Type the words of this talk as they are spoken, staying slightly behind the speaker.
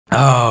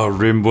Ah,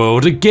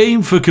 Rimworld, a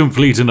game for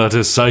complete and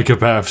utter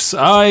psychopaths.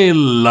 I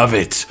love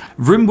it.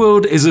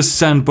 Rimworld is a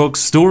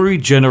sandbox story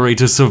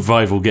generator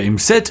survival game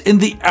set in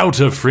the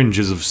outer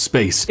fringes of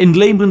space. In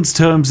layman's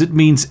terms, it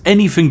means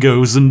anything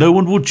goes and no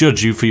one will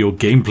judge you for your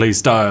gameplay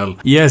style.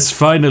 Yes,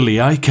 finally,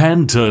 I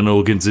can turn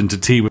organs into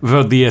tea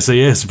without the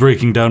SAS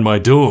breaking down my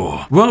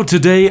door. Well,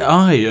 today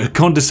I, a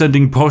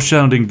condescending,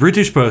 posh-sounding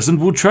British person,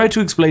 will try to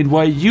explain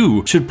why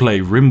you should play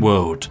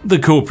Rimworld. The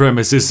core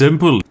premise is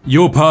simple.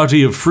 Your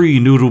party of free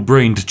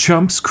noodle-brained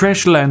chumps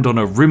crash land on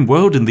a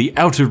Rimworld in the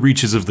outer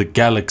reaches of the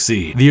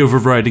galaxy. The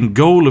overriding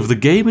goal of the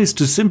game is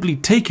to simply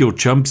take your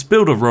chumps,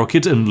 build a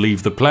rocket, and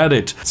leave the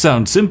planet.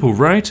 Sounds simple,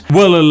 right?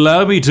 Well,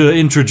 allow me to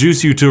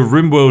introduce you to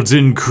Rimworld's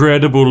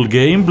incredible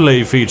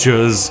gameplay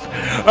features.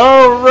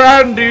 Oh,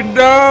 Randy,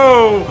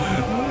 no!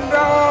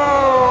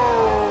 No!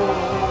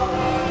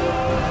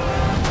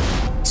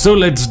 So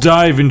let's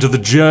dive into the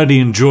journey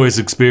and joyous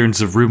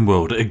experience of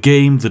Rimworld, a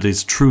game that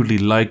is truly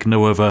like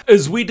no other,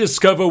 as we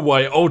discover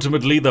why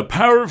ultimately the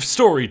power of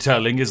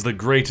storytelling is the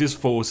greatest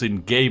force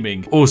in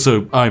gaming.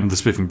 Also, I'm the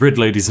Spiffing Brit,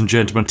 ladies and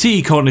gentlemen,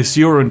 tea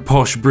connoisseur and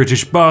posh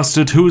British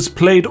bastard who has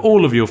played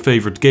all of your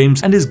favourite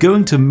games and is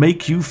going to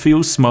make you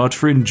feel smart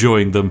for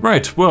enjoying them.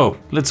 Right, well,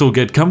 let's all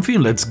get comfy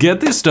and let's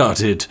get this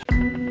started.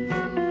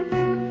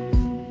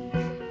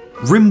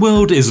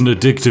 Rimworld is an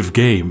addictive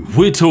game.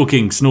 We're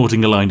talking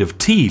snorting a line of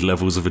tea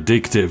levels of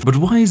addictive. But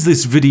why is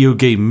this video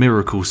game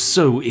miracle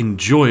so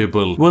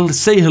enjoyable? Well,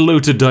 say hello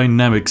to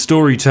dynamic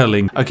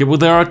storytelling. Okay, well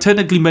there are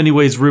technically many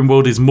ways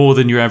Rimworld is more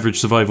than your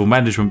average survival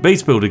management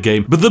base builder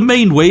game, but the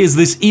main way is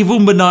this evil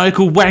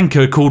maniacal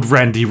wanker called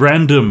Randy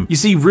Random. You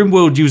see,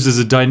 Rimworld uses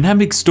a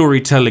dynamic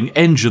storytelling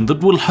engine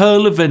that will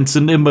hurl events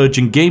and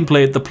emerging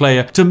gameplay at the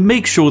player to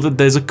make sure that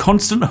there's a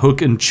constant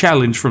hook and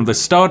challenge from the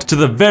start to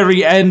the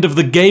very end of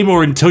the game,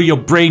 or until your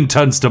brain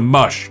turns to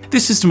mush.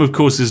 This system, of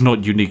course, is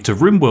not unique to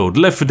Rimworld.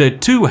 Left 4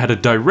 Dead 2 had a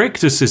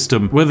director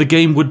system where the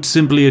game would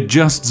simply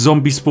adjust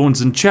zombie spawns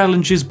and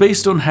challenges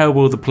based on how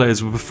well the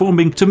players were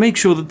performing to make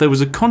sure that there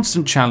was a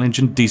constant challenge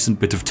and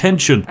decent bit of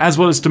tension, as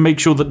well as to make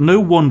sure that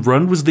no one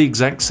run was the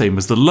exact same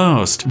as the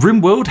last.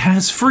 Rimworld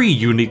has 3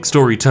 unique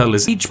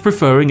storytellers, each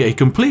preferring a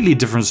completely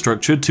different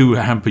structure to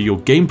hamper your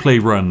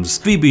gameplay runs.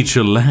 VB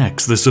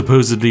Chillax, the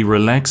supposedly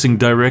relaxing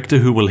director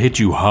who will hit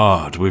you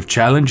hard with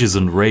challenges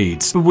and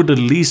raids, but would at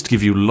least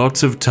give you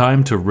lots of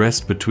time to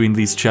rest between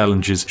these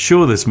challenges.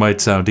 Sure, this might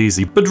sound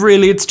easy, but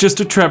really it's just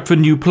a trap for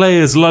new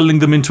players, lulling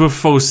them into a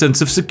false sense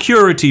of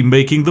security,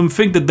 making them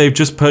think that they've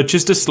just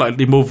purchased a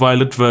slightly more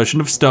violent version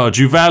of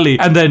Stardew Valley,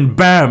 and then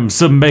bam,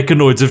 some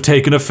mechanoids have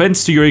taken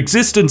offense to your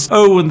existence.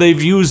 Oh, and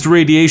they've used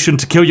radiation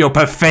to kill your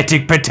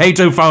pathetic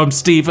potato farm,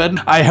 Stephen.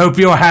 I hope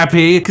you're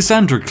happy.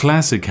 Cassandra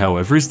Classic,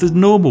 however, is the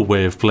normal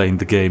way of playing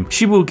the game.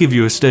 She will give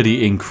you a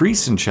steady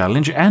increase in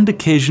challenge and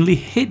occasionally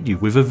hit you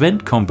with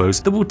event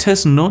combos that will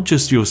test not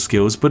just your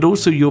skills, but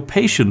also your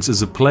patience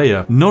as a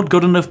player. Not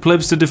got enough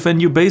plebs to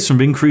defend your base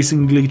from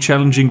increasingly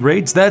challenging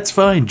raids? That's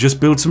fine, just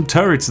build some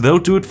turrets, they'll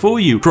do it for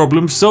you.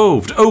 Problem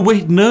solved. Oh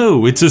wait,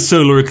 no, it's a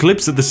solar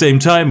eclipse at the same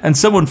time, and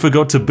someone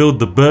forgot to build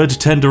the Bird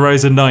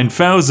Tenderizer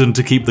 9000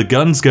 to keep the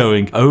guns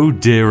going. Oh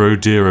dear, oh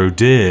dear, oh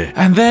dear.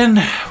 And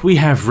then we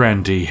have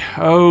Randy.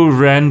 Oh,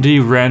 Randy.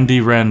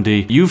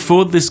 You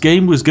thought this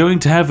game was going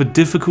to have a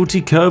difficulty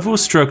curve or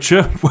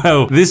structure?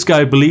 Well, this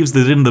guy believes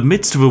that in the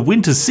midst of a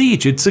winter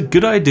siege, it's a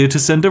good idea to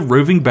send a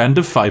roving band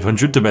of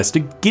 500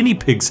 domestic guinea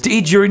pigs to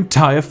eat your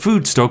entire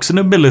food stocks in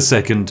a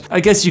millisecond. I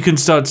guess you can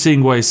start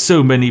seeing why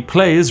so many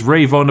players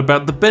rave on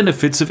about the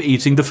benefits of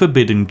eating the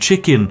forbidden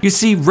chicken. You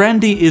see,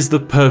 Randy is the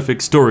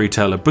perfect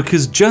storyteller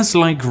because just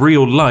like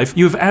real life,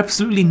 you have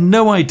absolutely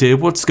no idea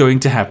what's going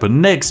to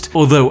happen next.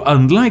 Although,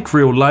 unlike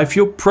real life,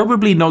 you're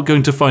probably not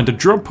going to find a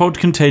drop pod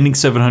containing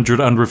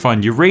 700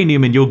 unrefined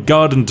uranium in your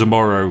garden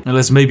tomorrow.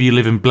 Unless maybe you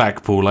live in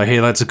Blackpool, I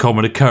hear that's a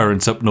common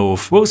occurrence up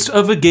north. Whilst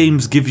other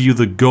games give you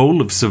the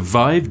goal of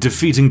survive,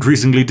 defeat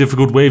increasingly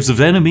difficult waves of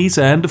enemies,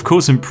 and of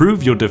course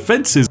improve your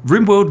defenses,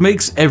 Rimworld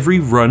makes every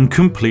run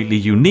completely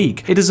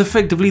unique. It is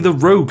effectively the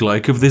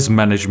roguelike of this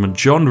management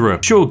genre.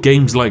 Sure,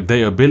 games like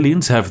They Are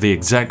Billions have the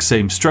exact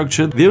same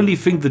structure. The only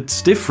thing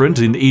that's different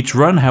in each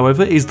run,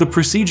 however, is the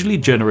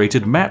procedurally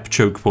generated map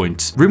choke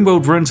points.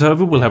 Rimworld runs,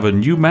 however, will have a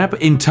new map,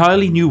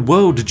 entirely new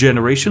world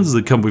generations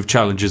that come with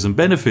challenges and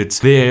benefits.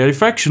 The AI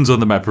factions on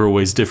the map are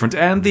always different,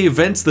 and the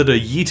events that are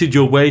yeeted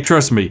your way,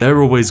 trust me,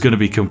 they're always going to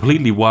be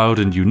completely wild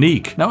and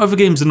unique. Now, other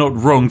games are not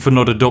wrong for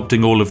not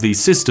adopting all of these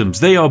systems.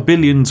 They Are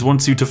Billions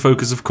wants you to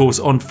focus, of course,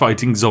 on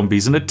fighting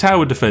zombies and a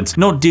tower defense,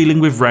 not dealing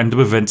with random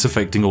events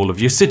affecting all of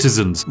your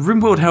citizens.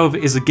 Rimworld, however,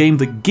 is a game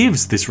that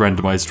gives this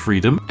randomized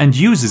freedom and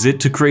uses it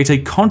to create a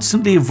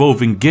constantly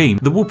evolving game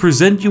that will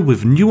present you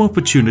with new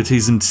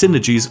opportunities and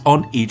synergies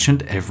on each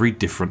and every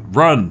different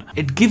run.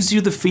 It gives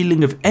you the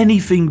feeling of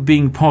anything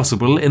being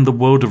possible in the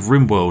world of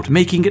Rimworld,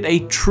 making it a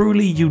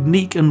truly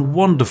unique and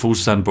wonderful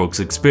sandbox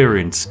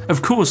experience.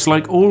 Of course, course,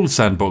 like all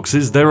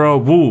sandboxes, there are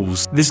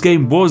walls. This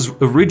game was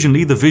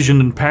originally the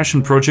vision and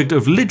passion project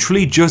of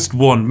literally just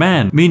one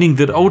man, meaning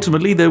that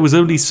ultimately there was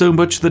only so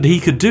much that he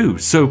could do.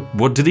 So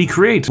what did he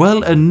create?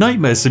 Well, a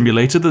nightmare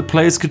simulator that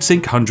players could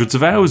sink hundreds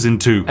of hours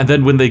into. And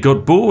then when they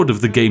got bored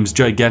of the game's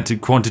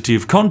gigantic quantity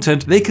of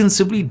content, they can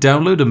simply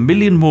download a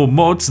million more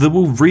mods that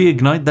will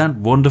reignite that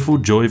wonderful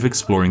joy of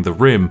exploring the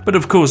Rim. But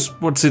of course,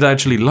 what's it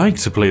actually like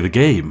to play the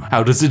game?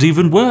 How does it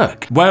even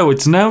work? Wow,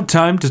 it's now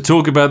time to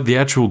talk about the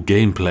actual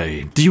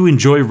gameplay. Do you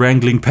enjoy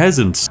wrangling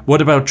peasants?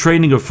 What about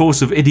training a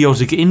force of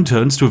idiotic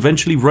interns to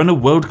eventually run a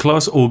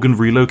world-class organ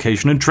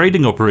relocation and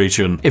trading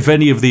operation? If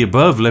any of the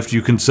above left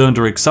you concerned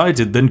or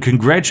excited, then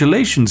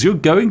congratulations, you're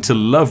going to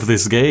love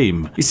this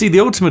game. You see, the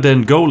ultimate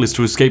end goal is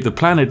to escape the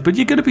planet, but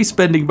you're going to be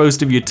spending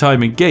most of your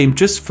time in game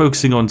just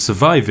focusing on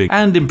surviving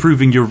and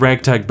improving your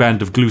ragtag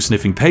band of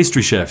glue-sniffing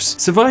pastry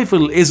chefs.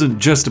 Survival isn't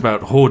just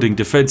about hoarding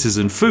defenses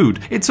and food,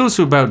 it's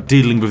also about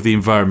dealing with the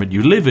environment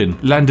you live in.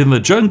 Land in the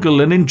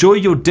jungle and enjoy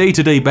your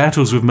day-to-day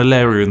battles with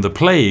malaria and the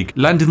plague.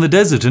 Land in the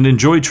desert and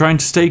enjoy trying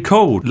to stay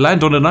cold.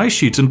 Land on an ice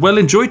sheet and, well,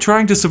 enjoy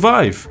trying to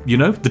survive. You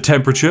know, the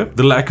temperature,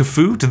 the lack of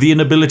food, the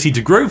inability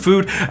to grow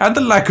food, and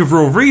the lack of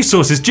raw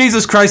resources.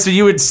 Jesus Christ, are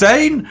you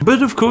insane?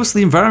 But of course,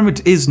 the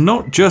environment is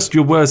not just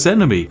your worst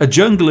enemy. A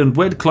jungle and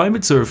wet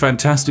climates are a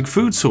fantastic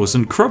food source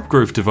and crop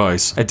growth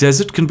device. A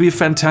desert can be a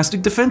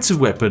fantastic defensive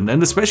weapon,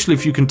 and especially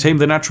if you can tame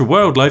the natural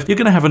wildlife, you're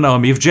gonna have an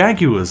army of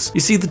jaguars.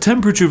 You see, the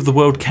temperature of the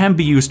world can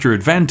be used to your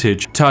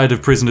advantage. Tired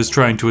of prisoners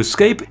trying to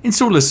escape?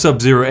 Install a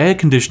sub-zero air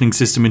conditioning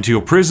system into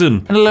your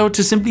prison and allow it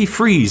to simply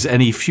freeze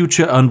any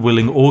future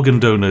unwilling organ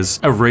donors.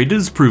 Are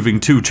raiders proving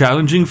too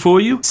challenging for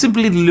you?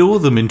 Simply lure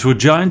them into a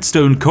giant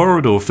stone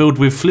corridor filled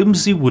with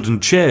flimsy wooden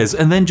chairs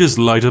and then just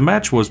light a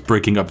match whilst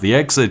breaking up the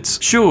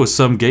exits. Sure,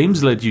 some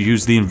games let you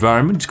use the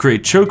environment to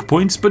create choke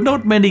points, but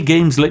not many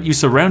games let you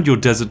surround your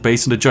desert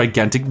base in a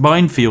gigantic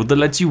minefield that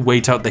lets you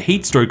wait out the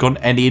heat stroke on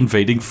any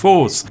invading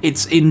force.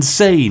 It's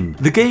insane.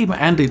 The game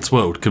and its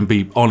world can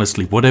be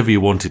honestly whatever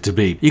you want it to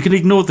be. You can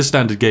ignore the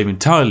standard game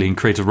entirely and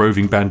create a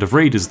roving band of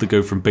raiders that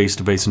go from base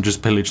to base and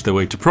just pillage their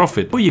way to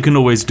profit. Or you can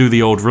always do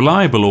the old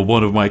reliable or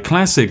one of my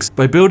classics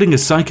by building a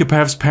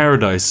psychopath's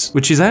paradise,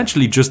 which is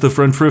actually just the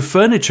front for a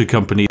furniture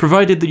company,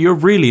 provided that you're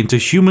really into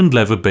human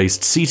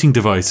lever-based seating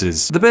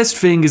devices. The best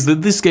thing is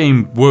that this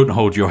game won't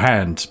hold your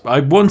hand. I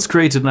once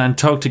created an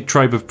Antarctic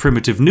tribe of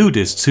primitive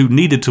nudists who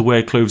needed to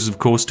wear clothes, of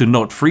course, to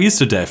not freeze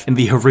to death in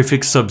the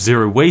horrific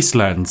sub-zero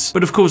wastelands.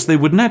 But of course, they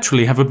would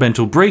naturally have a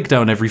mental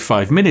breakdown every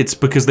 5 minutes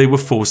because they were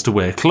forced to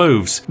wear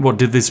clothes. What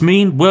did this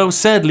mean? Well,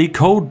 sadly,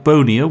 Cold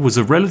Bonia was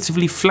a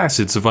relatively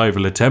flaccid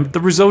survival attempt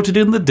that resulted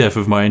in the death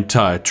of my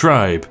entire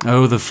tribe.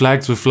 Oh, the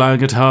flags were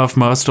flying at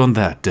half-mast on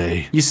that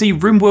day. You see,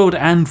 Rimworld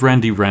and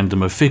Randy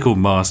Random are fickle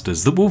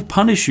masters that will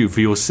punish you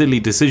for your silly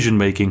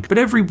decision-making, but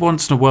every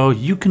once in a while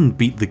you can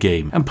beat the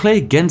game and play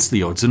against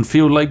the odds and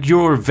feel like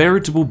you're a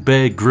veritable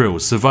Bear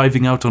Grylls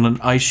surviving out on an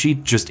ice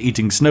sheet, just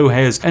eating snow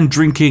hares and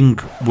drinking,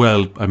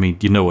 well, I mean,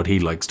 you know what he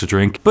likes to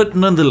drink. But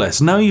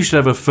nonetheless, now you should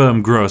have a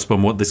firm grasp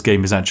on what this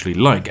game is actually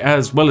like,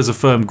 as well as a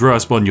firm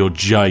grasp on your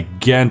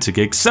gigantic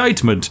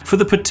excitement for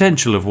the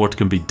potential of what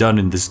can be done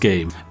in this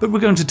game. But we're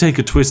going to take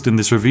a twist in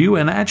this review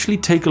and actually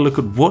take a look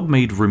at what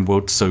made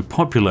Rimworld so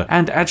popular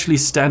and actually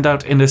stand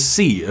out in a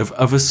sea of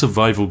other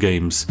survival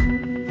games.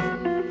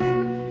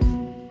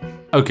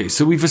 Okay,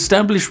 so we've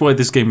established why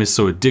this game is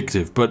so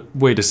addictive, but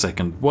wait a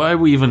second, why are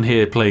we even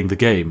here playing the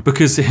game?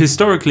 Because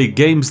historically,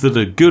 games that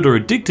are good or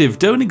addictive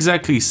don't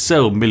exactly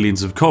sell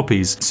millions of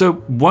copies. So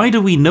why do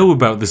we know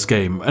about this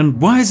game,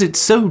 and why is it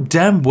so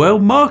damn well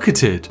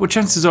marketed? Well,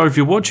 chances are if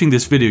you're watching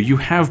this video, you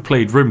have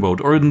played Rimworld,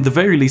 or in the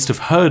very least have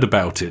heard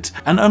about it.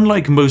 And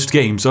unlike most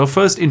games, our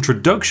first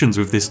introductions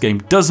with this game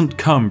doesn't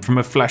come from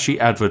a flashy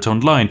advert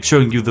online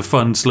showing you the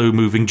fun,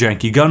 slow-moving,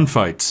 janky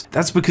gunfights.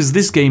 That's because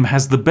this game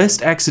has the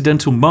best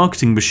accidental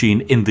marketing machine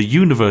in the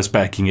universe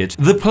backing it.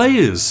 The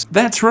players!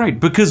 That's right,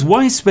 because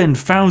why spend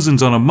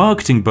thousands on a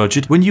marketing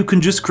budget when you can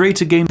just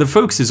create a game that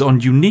focuses on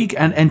unique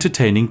and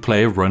entertaining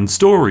player-run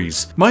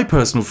stories? My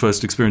personal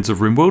first experience of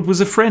Rimworld was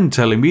a friend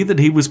telling me that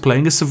he was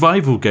playing a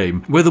survival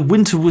game where the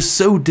winter was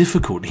so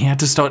difficult he had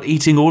to start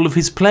eating all of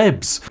his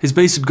plebs. His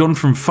base had gone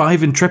from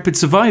 5 intrepid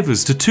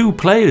survivors to 2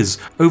 players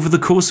over the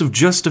course of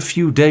just a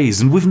few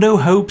days, and with no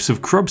hopes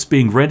of crops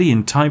being ready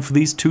in time for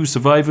these 2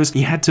 survivors,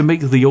 he had to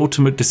make the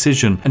ultimate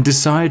decision and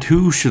decide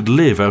who should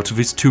live out of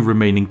his 2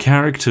 remaining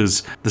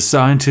characters, the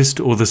scientist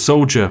or the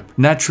soldier.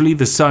 Naturally,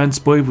 the science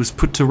boy was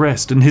put to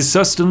rest, and his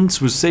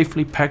sustenance was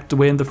safely packed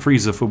away in the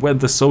freezer for when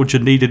the soldier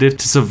needed it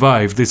to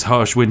survive this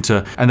harsh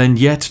winter. And then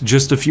yet,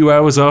 just a few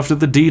hours after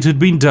the deed had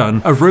been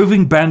done, a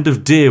roving band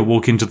of deer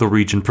walk into the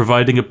region,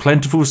 providing a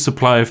plentiful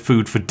supply of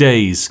food for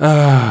days.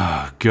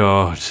 Ah,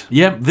 God.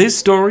 Yep, this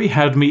story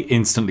had me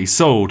instantly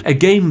sold. A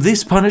game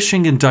this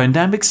punishing and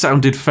dynamic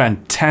sounded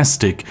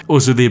fantastic.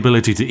 Also, the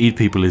ability to eat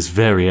people is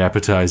very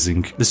appetizing.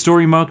 advertising. The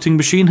story marketing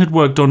machine had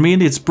worked on me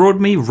and it's brought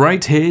me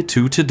right here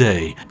to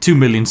today. 2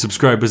 million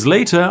subscribers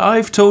later,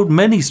 I've told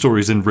many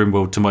stories in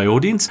Rimworld to my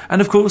audience,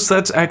 and of course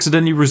that's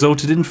accidentally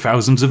resulted in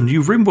thousands of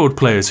new Rimworld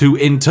players who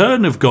in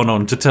turn have gone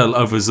on to tell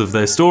others of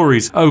their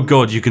stories. Oh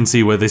god, you can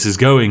see where this is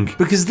going.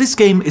 Because this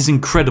game is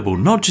incredible,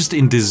 not just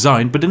in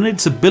design, but in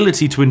its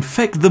ability to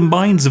infect the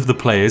minds of the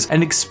players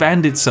and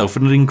expand itself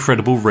at an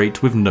incredible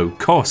rate with no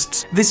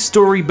costs. This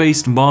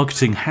story-based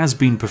marketing has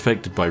been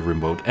perfected by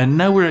Rimworld, and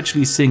now we're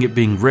actually seeing it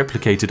being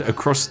replicated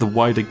across the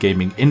wider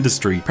gaming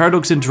industry.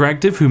 Paradox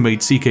Interactive, who made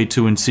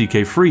CK2 and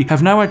CK3,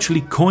 have now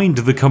actually coined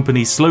the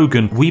company's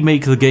slogan, "We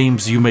make the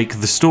games, you make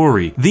the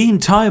story." The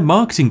entire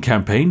marketing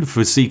campaign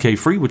for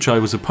CK3, which I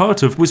was a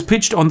part of, was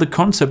pitched on the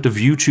concept of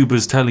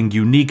YouTubers telling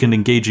unique and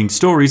engaging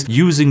stories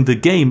using the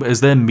game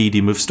as their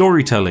medium of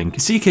storytelling.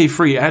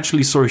 CK3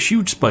 actually saw a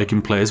huge spike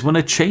in players when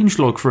a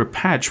changelog for a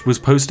patch was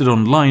posted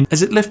online,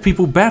 as it left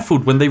people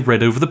baffled when they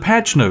read over the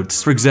patch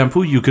notes. For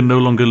example, you can no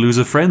longer lose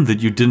a friend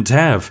that you didn't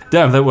have.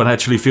 Damn, that one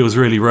actually feels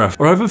really rough.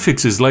 Or other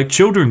fixes like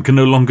children can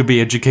no longer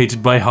be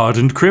educated by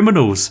hardened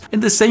criminals. In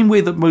the same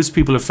way that most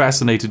people are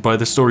fascinated by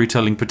the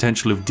storytelling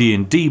potential of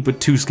D&D but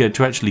too scared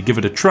to actually give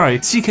it a try,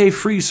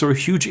 CK3 saw a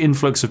huge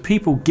influx of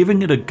people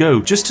giving it a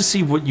go just to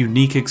see what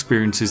unique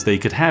experiences they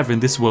could have in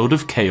this world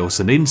of chaos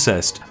and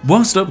incest.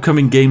 Whilst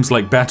upcoming games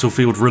like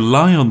Battlefield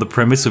rely on the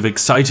premise of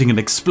exciting and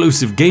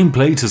explosive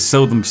gameplay to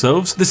sell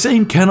themselves, the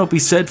same cannot be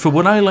said for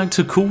what I like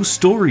to call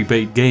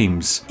story-bait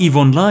games. EVE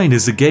Online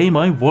is a game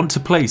I want to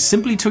play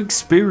simply to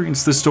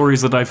experience the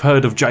stories that I've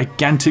heard of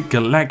gigantic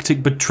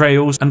galactic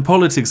betrayals and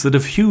politics that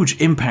have huge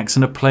impacts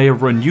in a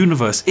player-run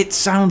universe. It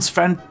sounds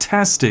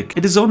fantastic.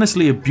 It is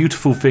honestly a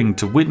beautiful thing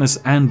to witness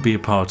and be a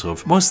part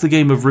of. Whilst the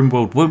game of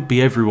Rimworld won't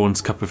be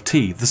everyone's cup of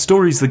tea, the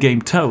stories the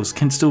game tells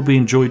can still be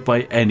enjoyed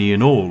by any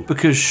and all.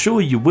 Because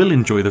sure, you will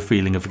enjoy the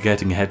feeling of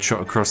getting a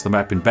headshot across the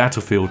map in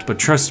Battlefield, but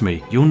trust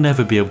me, you'll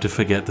never be able to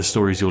forget the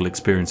stories you'll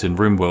experience in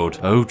Rimworld.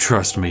 Oh,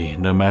 trust me,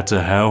 no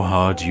matter how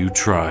hard you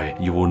try,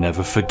 you will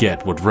never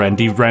forget what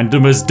Randy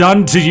Random has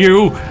done to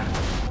you!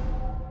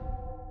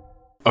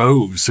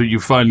 Oh, so you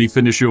finally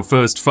finished your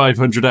first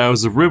 500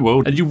 hours of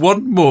Rimworld and you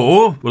want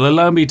more? Well,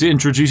 allow me to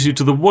introduce you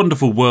to the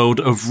wonderful world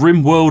of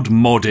Rimworld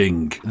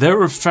modding.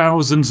 There are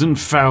thousands and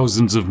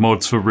thousands of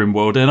mods for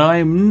Rimworld and I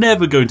am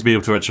never going to be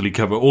able to actually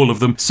cover all of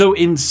them, so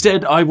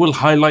instead I will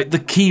highlight the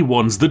key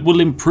ones that will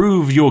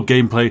improve your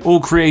gameplay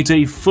or create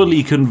a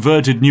fully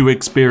converted new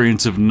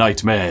experience of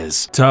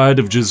nightmares. Tired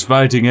of just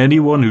fighting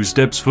anyone who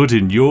steps foot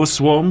in your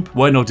swamp?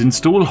 Why not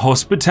install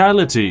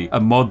Hospitality, a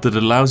mod that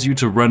allows you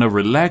to run a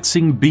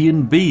relaxing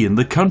B&B in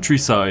the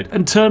countryside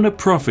and turn a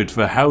profit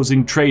for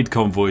housing trade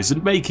convoys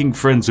and making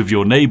friends with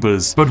your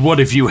neighbors. But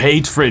what if you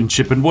hate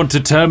friendship and want to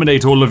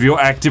terminate all of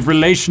your active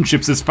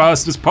relationships as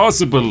fast as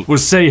possible? Well,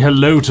 say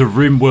hello to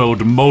Rimworld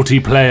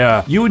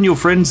multiplayer. You and your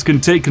friends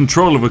can take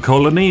control of a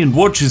colony and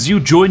watch as you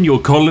join your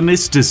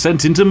colonists'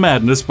 descent into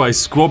madness by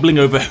squabbling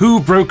over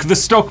who broke the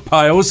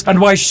stockpiles and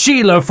why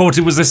Sheila thought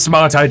it was a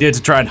smart idea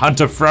to try and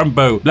hunt a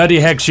Frumbo. Bloody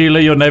heck,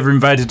 Sheila, you're never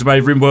invited to my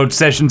Rimworld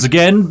sessions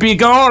again. Be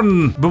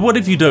gone! But what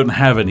if you don't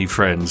have any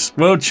friends?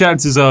 Well,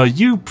 chances are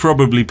you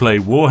probably play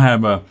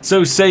Warhammer.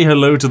 So say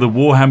hello to the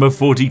Warhammer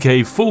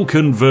 40k full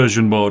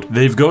conversion mod.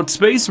 They've got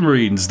Space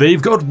Marines,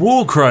 they've got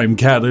war crime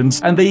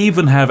cannons, and they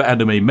even have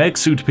anime mech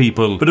suit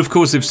people. But of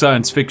course, if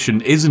science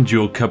fiction isn't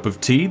your cup of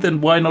tea,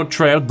 then why not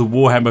try out the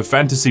Warhammer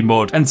Fantasy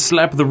mod and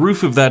slap the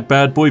roof of that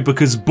bad boy,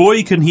 because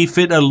boy can he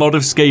fit a lot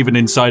of Skaven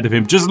inside of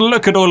him. Just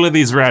look at all of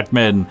these rat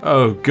men.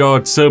 Oh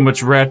god, so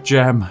much rat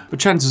jam.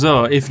 But chances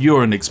are, if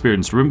you're an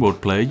experienced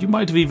Rimworld player, you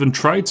might have even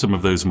tried some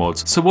of those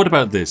mods. So what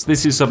about this?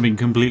 This is something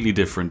completely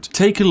different.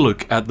 Take a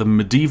look at the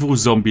Medieval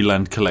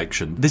Zombieland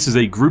collection. This is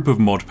a group of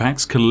mod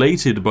packs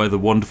collated by the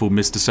wonderful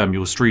Mr.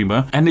 Samuel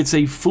Streamer, and it's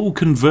a full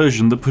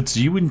conversion that puts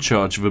you in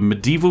charge of a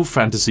medieval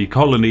fantasy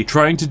colony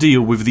trying to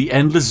deal with the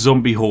endless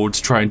zombie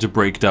hordes trying to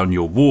break down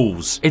your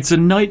walls. It's a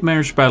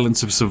nightmarish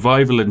balance of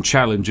survival and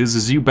challenges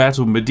as you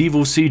battle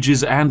medieval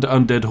sieges and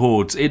undead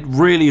hordes. It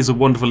really is a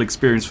wonderful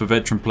experience for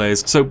veteran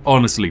players, so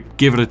honestly,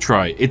 give it a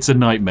try. It's a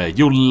nightmare.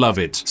 You'll love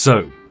it.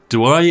 So,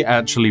 do I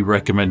actually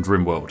recommend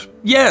Rimworld?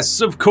 Yes,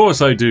 of course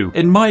I do.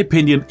 In my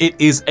opinion, it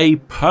is a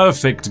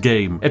perfect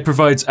game. It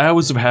provides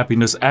hours of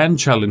happiness and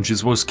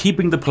challenges whilst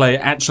keeping the player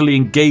actually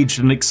engaged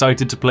and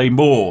excited to play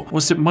more.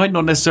 Whilst it might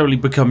not necessarily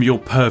become your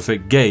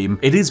perfect game,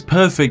 it is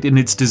perfect in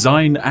its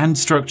design and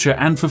structure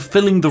and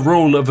fulfilling the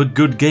role of a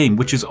good game,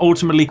 which is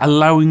ultimately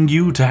allowing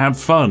you to have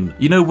fun.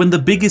 You know, when the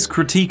biggest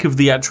critique of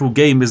the actual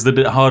game is that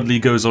it hardly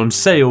goes on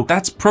sale,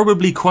 that's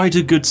probably quite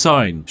a good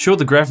sign. Sure,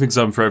 the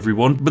graphics aren't for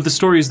everyone, but the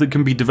stories that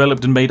can be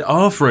developed and made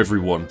are for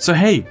everyone. So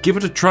hey, give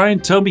it a try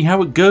and tell me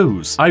how it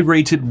goes. I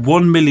rated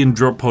 1 million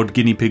drop pod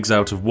guinea pigs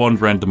out of 1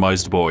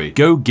 randomized boy.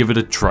 Go give it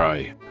a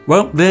try.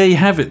 Well, there you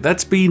have it.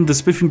 That's been the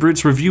Spiffing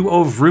Brit's review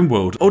of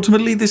Rimworld.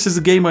 Ultimately, this is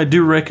a game I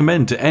do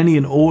recommend to any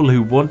and all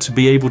who want to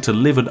be able to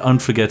live an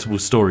unforgettable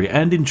story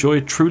and enjoy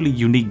a truly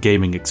unique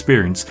gaming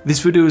experience. This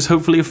video is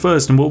hopefully a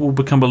first in what will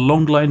become a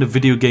long line of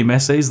video game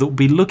essays that will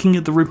be looking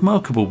at the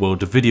remarkable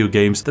world of video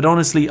games that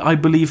honestly I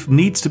believe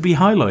needs to be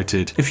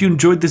highlighted. If you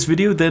enjoyed this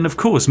video, then of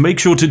course make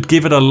sure to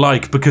give it a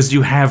like because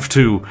you have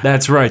to.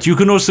 That's right, you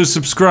can also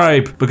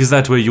subscribe because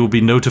that way you'll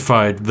be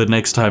notified the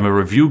next time a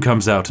review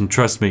comes out, and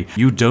trust me,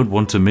 you don't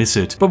want to miss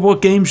it. But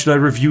what game should I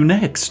review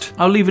next?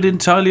 I'll leave it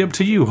entirely up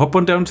to you. Hop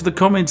on down to the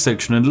comment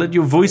section and let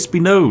your voice be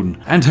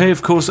known. And hey,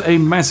 of course, a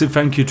massive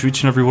thank you to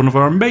each and every one of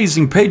our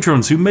amazing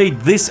patrons who made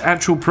this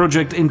actual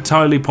project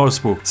entirely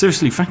possible.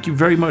 Seriously, thank you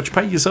very much.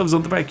 Pat yourselves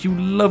on the back, you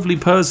lovely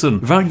person.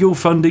 Without your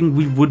funding,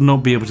 we would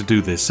not be able to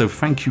do this, so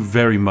thank you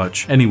very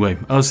much. Anyway,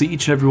 I'll see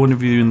each and every one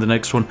of you in the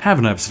next one. Have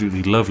an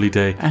absolutely lovely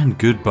day, and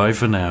goodbye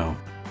for now.